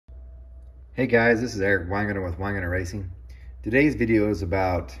Hey guys, this is Eric Weingarten with Weingarten Racing. Today's video is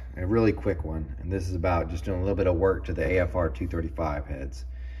about a really quick one, and this is about just doing a little bit of work to the AFR 235 heads.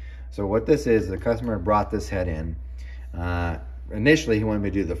 So what this is, the customer brought this head in. Initially, he wanted me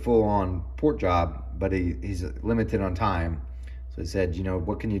to do the full-on port job, but he's limited on time. So he said, you know,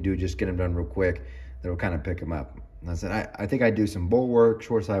 what can you do? Just get him done real quick. That'll kind of pick him up. And I said, I think I do some bull work,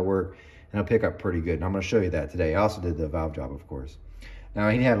 short side work, and I'll pick up pretty good. And I'm going to show you that today. I also did the valve job, of course. Now,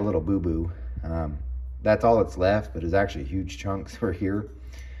 he had a little boo-boo. That's all that's left, but it's actually huge chunks were here,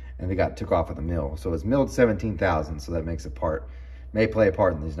 and they took off at the mill. So it's milled 17,000, so that may play a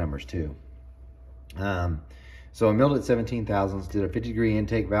part in these numbers too. So I milled at 17,000, did a 50-degree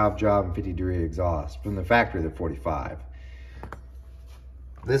intake valve job and 50-degree exhaust from the factory, the 45.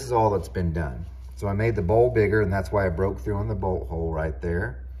 This is all that's been done. So I made the bowl bigger, and that's why I broke through on the bolt hole right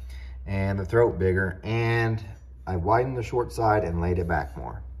there, and the throat bigger, and I widened the short side and laid it back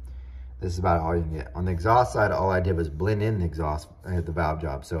more. This is about all you can get. On the exhaust side, all I did was blend in the exhaust at the valve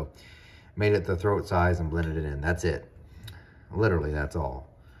job. So made it the throat size and blended it in. That's it. Literally, that's all.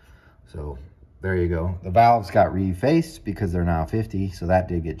 So there you go. The valves got refaced because they're now 50, so that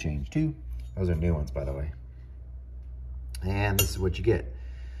did get changed too. Those are new ones, by the way. And this is what you get.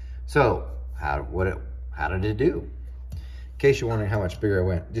 So how did it do? In case you're wondering how much bigger it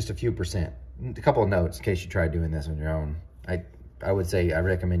went, just a few percent. A couple of notes in case you try doing this on your own. I would say I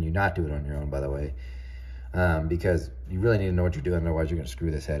recommend you not do it on your own, by the way, because you really need to know what you're doing, otherwise you're going to screw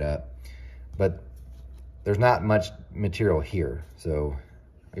this head up. But there's not much material here, so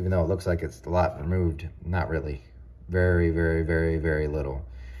even though it looks like it's a lot removed, not really. Very, very, very, very little,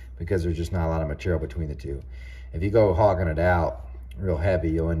 because there's just not a lot of material between the two. If you go hogging it out real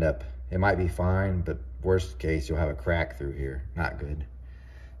heavy, you'll end up, it might be fine, but worst case, you'll have a crack through here. Not good.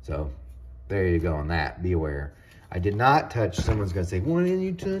 So there you go on that. Be aware. I did not touch, someone's going to say, why didn't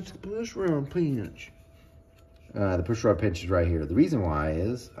you touch the push rod pinch? The push rod pinch is right here. The reason why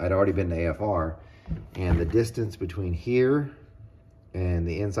is I'd already been to AFR, and the distance between here and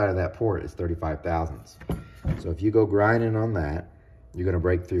the inside of that port is 35 thousandths. So if you go grinding on that, you're going to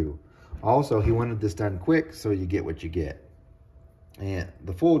break through. Also, he wanted this done quick, so you get what you get. And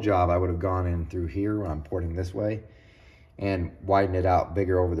the full job, I would have gone in through here when I'm porting this way and widen it out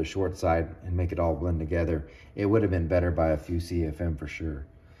bigger over the short side and make it all blend together. It would have been better by a few CFM for sure.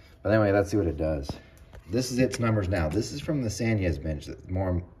 But anyway, let's see what it does. This is its numbers now. This is from the Sanyas bench,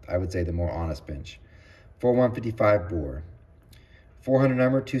 I would say the more honest bench. 4155 bore. 400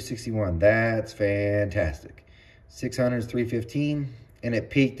 number, 261. That's fantastic. 600 is 315, and it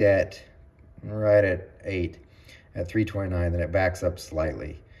peaked at right at 8 at 329. Then it backs up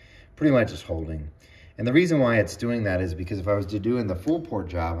slightly. Pretty much just holding. And the reason why it's doing that is because if I was to do in the full port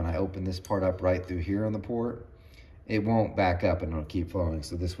job and I open this part up right through here on the port, it won't back up and it'll keep flowing.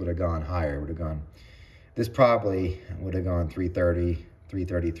 So this would have gone higher. This probably would have gone 330,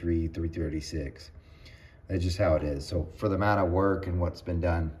 333, 336. That's just how it is. So for the amount of work and what's been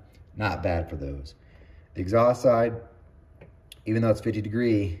done, not bad for those. The exhaust side, even though it's 50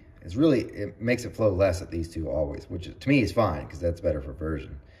 degree, it makes it flow less at these two always, which to me is fine because that's better for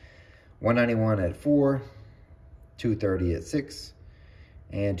version. 191 at 4, 230 at 6,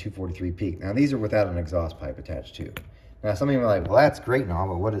 and 243 peak. Now these are without an exhaust pipe attached too. Now some of you are like, well, that's great and all,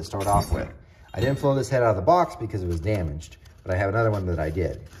 but what did it start off with? I didn't flow this head out of the box because it was damaged, but I have another one that I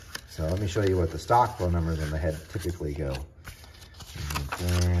did. So let me show you what the stock flow numbers on the head typically go. Put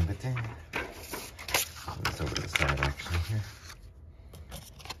this over to the side actually here.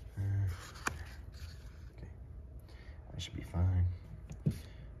 Okay. That should be fine.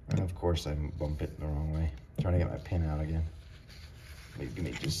 And of course, I bumped it the wrong way. I'm trying to get my pin out again. Wait, give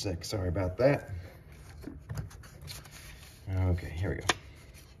me just a sec. Sorry about that. Okay, here we go.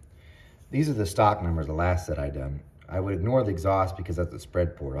 These are the stock numbers, the last set I done. I would ignore the exhaust because that's a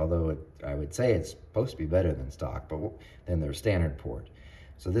spread port, although I would say it's supposed to be better than stock, but then there's standard port.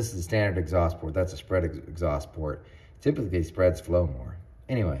 So this is the standard exhaust port. That's a spread exhaust port. Typically, spreads flow more.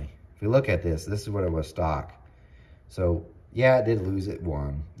 Anyway, if we look at this is what it was stock. So yeah, it did lose at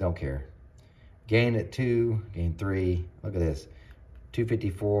 1, don't care. Gain at 2, gain 3, look at this.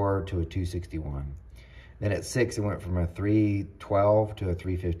 254 to a 261. Then at 6, it went from a 312 to a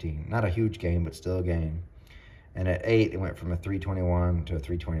 315. Not a huge gain, but still a gain. And at 8, it went from a 321 to a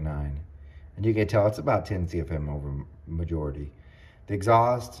 329. And you can tell it's about 10 CFM over majority. The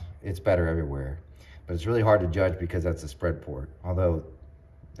exhaust, it's better everywhere. But it's really hard to judge because that's a spread port. Although,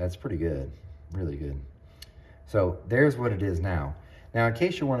 that's pretty good, really good. So there's what it is now. Now, in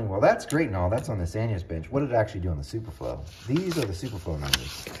case you're wondering, well, that's great and all, that's on the Sanyas bench. What did it actually do on the Superflow? These are the Superflow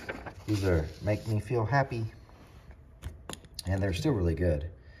numbers. These make me feel happy. And they're still really good.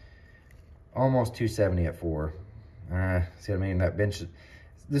 almost 270 at 4. See what I mean? That bench,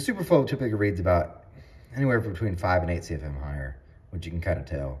 the Superflow typically reads about anywhere between 5 and 8 CFM higher, which you can kind of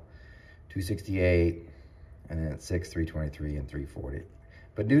tell. 268, and then at 6, 323, and 340.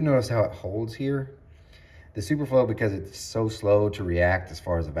 But do notice how it holds here. The Superflow, because it's so slow to react as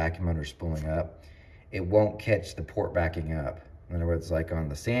far as the vacuum under spooling up, it won't catch the port backing up. In other words, like on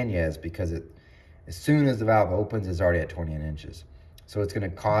the Sanyas, because as soon as the valve opens, it's already at 20 inches. So it's going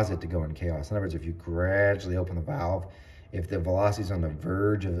to cause it to go in chaos. In other words, if you gradually open the valve, if the velocity is on the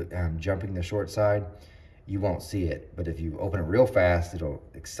verge of jumping the short side, you won't see it. But if you open it real fast, it'll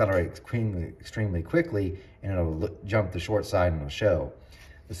accelerate extremely quickly, and it'll jump the short side and it'll show.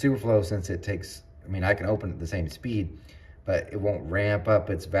 The Superflow, since it takes, I mean, I can open it at the same speed, but it won't ramp up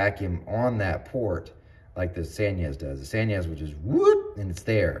its vacuum on that port like the Sanyas does. The Sanyas will just whoop, and it's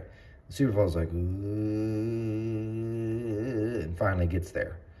there. The Superflow's like, and finally gets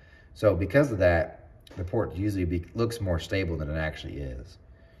there. So because of that, the port usually looks more stable than it actually is.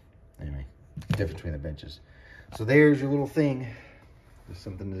 Anyway, difference between the benches. So there's your little thing. Just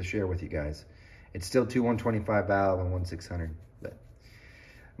something to share with you guys. It's still 2 125 valve and 1 600, but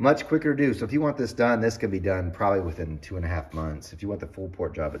much quicker to do. So if you want this done, this can be done probably within 2.5 months. If you want the full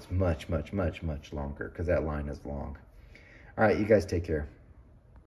port job, it's much longer because that line is long. All right, you guys take care.